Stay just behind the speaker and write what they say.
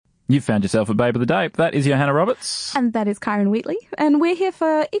You've found yourself a Babe of the Day. That is Johanna Roberts. And that is Karen Wheatley. And we're here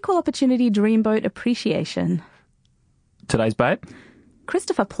for Equal Opportunity Dreamboat Appreciation. Today's Babe?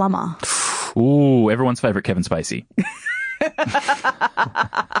 Christopher Plummer. Ooh, everyone's favourite Kevin Spacey.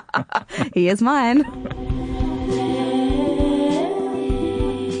 He is mine.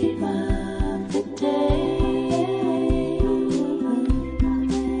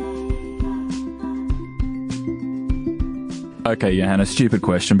 Okay, Johanna, stupid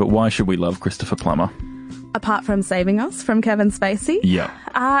question, but why should we love Christopher Plummer? Apart from saving us from Kevin Spacey. Yeah.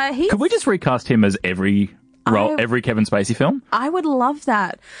 Could we just recast him as every Kevin Spacey film? I would love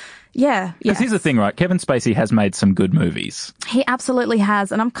that. Yeah. Because here's the thing, right? Kevin Spacey has made some good movies. He absolutely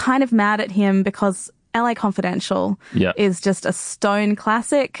has. And I'm kind of mad at him because LA Confidential is just a stone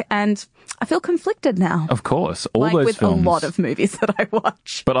classic. And I feel conflicted now. Of course. All those with films. A lot of movies that I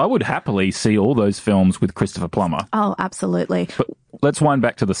watch. But I would happily see all those films with Christopher Plummer. Oh, absolutely. But let's wind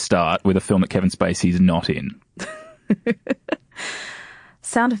back to the start with a film that Kevin Spacey's not in.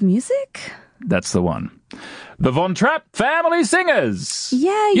 Sound of Music? That's the one. The Von Trapp Family Singers.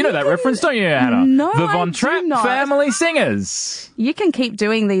 Yeah, you know that reference, don't you, Hannah? No, The Von Trapp do not. Family Singers. You can keep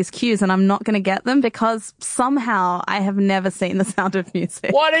doing these cues and I'm not going to get them because somehow I have never seen The Sound of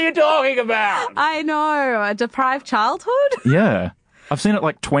Music. What are you talking about? I know. A deprived childhood? Yeah. I've seen it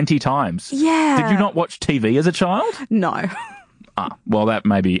like 20 times. Yeah. Did you not watch TV as a child? No. Well, that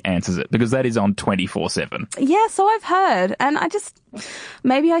maybe answers it because that is on 24/7. Yeah, so I've heard. And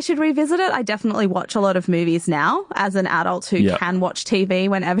maybe I should revisit it. I definitely watch a lot of movies now as an adult who can watch TV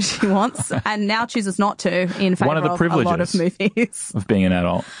whenever she wants and now chooses not to in favour of a lot of movies. Of being an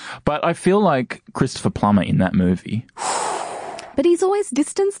adult. But I feel like Christopher Plummer in that movie. But he's always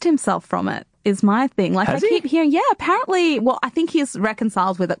distanced himself from it, is my thing. Like, Has I keep hearing, apparently, I think he's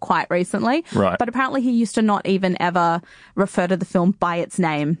reconciled with it quite recently. Right. But apparently he used to not even ever refer to the film by its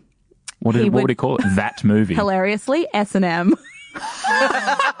name. What would he call it? That movie. Hilariously, S&M.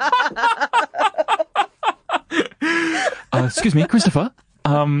 Excuse me, Christopher.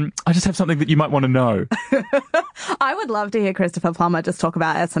 I just have something that you might want to know. I would love to hear Christopher Plummer just talk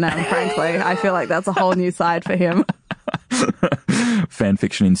about S&M, frankly. I feel like that's a whole new side for him. Fan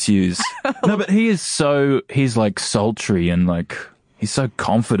fiction ensues. No, but he's like sultry and like, he's so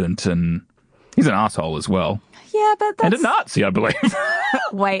confident and he's an asshole as well. Yeah, but that's... And a Nazi, I believe.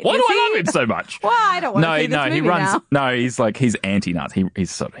 Wait, why do I love him so much? Well, I don't want to see this movie now. No, he's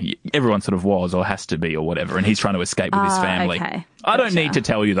anti-Nazi. Everyone sort of was or has to be or whatever, and he's trying to escape with his family. Okay. I don't need to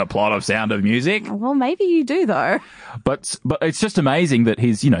tell you the plot of Sound of Music. Well, maybe you do though. But it's just amazing that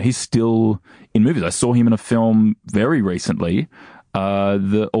he's still in movies. I saw him in a film very recently. All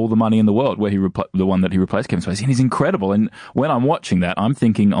the Money in the World, where the one that he replaced Kevin Spacey, and he's incredible. And when I'm watching that, I'm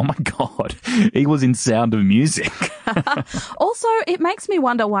thinking, oh my God, he was in Sound of Music. Also, it makes me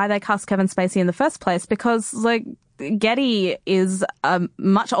wonder why they cast Kevin Spacey in the first place, because like Getty is a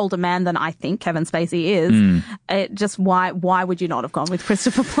much older man than I think Kevin Spacey is. Why would you not have gone with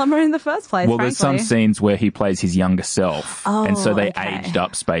Christopher Plummer in the first place? Well, frankly? there's some scenes where he plays his younger self, and so they okay. aged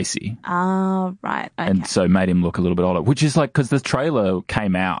up Spacey. Oh, right. Okay. And so made him look a little bit older, which is like, because the trailer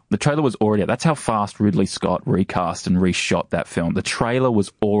came out. The trailer was already out. That's how fast Ridley Scott recast and reshot that film. The trailer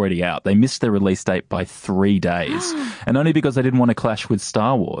was already out. They missed their release date by 3 days. And only because they didn't want to clash with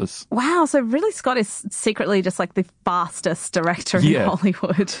Star Wars. Wow. So Ridley Scott is secretly just like the fastest director in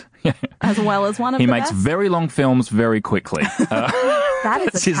Hollywood. Yeah. As well as one of the best. He makes very long films very quickly.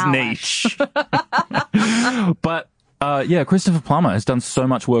 That's his niche. But Christopher Plummer has done so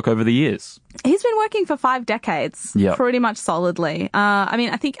much work over the years. He's been working for 5 decades, pretty much solidly.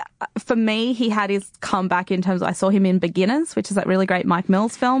 I think for me, he had his comeback in terms of, I saw him in Beginners, which is that really great Mike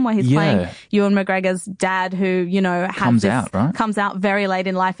Mills film where he's playing Ewan McGregor's dad who, comes out very late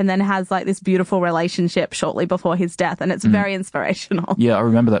in life and then has like this beautiful relationship shortly before his death. And it's very inspirational. Yeah, I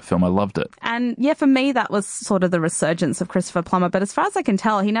remember that film. I loved it. And for me, that was sort of the resurgence of Christopher Plummer. But as far as I can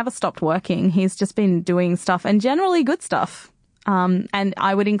tell, he never stopped working. He's just been doing stuff and generally good stuff. And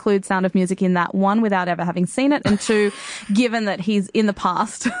I would include Sound of Music in that, one, without ever having seen it, and two, given that he's in the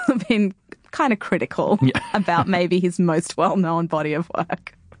past been kind of critical about maybe his most well-known body of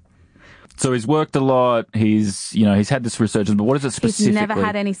work. So he's worked a lot. He's had this resurgence, but what is it specifically? He's never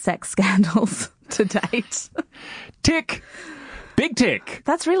had any sex scandals to date. Tick. Big tick.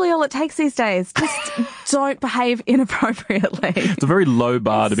 That's really all it takes these days. Just don't behave inappropriately. It's a very low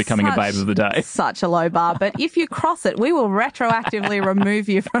bar to becoming a babe of the day. Such a low bar. But if you cross it, we will retroactively remove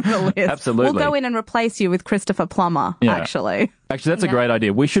you from the list. Absolutely. We'll go in and replace you with Christopher Plummer, actually. Actually, that's a great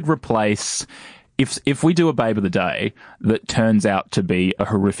idea. We should replace... If we do a babe of the day that turns out to be a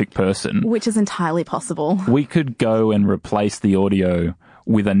horrific person... Which is entirely possible. We could go and replace the audio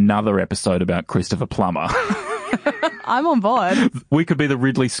with another episode about Christopher Plummer. I'm on board. We could be the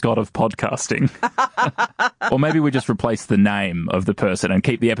Ridley Scott of podcasting. Or maybe we just replace the name of the person and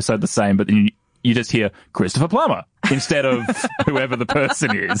keep the episode the same, but then you just hear Christopher Plummer instead of whoever the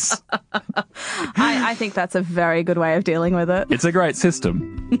person is. I think that's a very good way of dealing with it. It's a great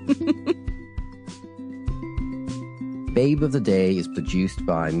system. Babe of the Day is produced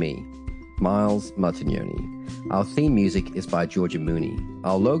by me, Miles Martignoni. Our theme music is by Georgia Mooney.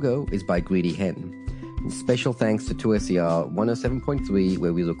 Our logo is by Greedy Hen. And special thanks to 2SER 107.3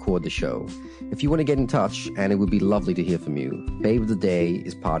 where we record the show. If you want to get in touch, and it would be lovely to hear from you, Babe of the Day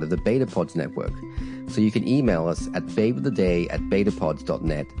is part of the BetaPods network. So you can email us at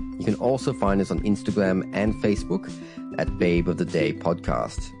babeoftheday@betapods.net. You can also find us on Instagram and Facebook at Babe of the Day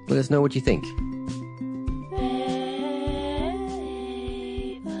Podcast. Let us know what you think.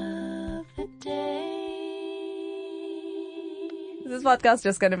 This podcast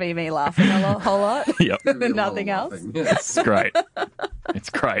just going to be me laughing a whole lot. Yep. Nothing else. It's great. It's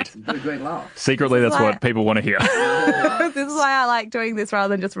great. It's a great laugh. Secretly, that's what people want to hear. This is why I like doing this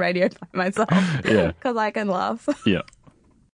rather than just radio by myself. Yeah. Because I can laugh. Yeah.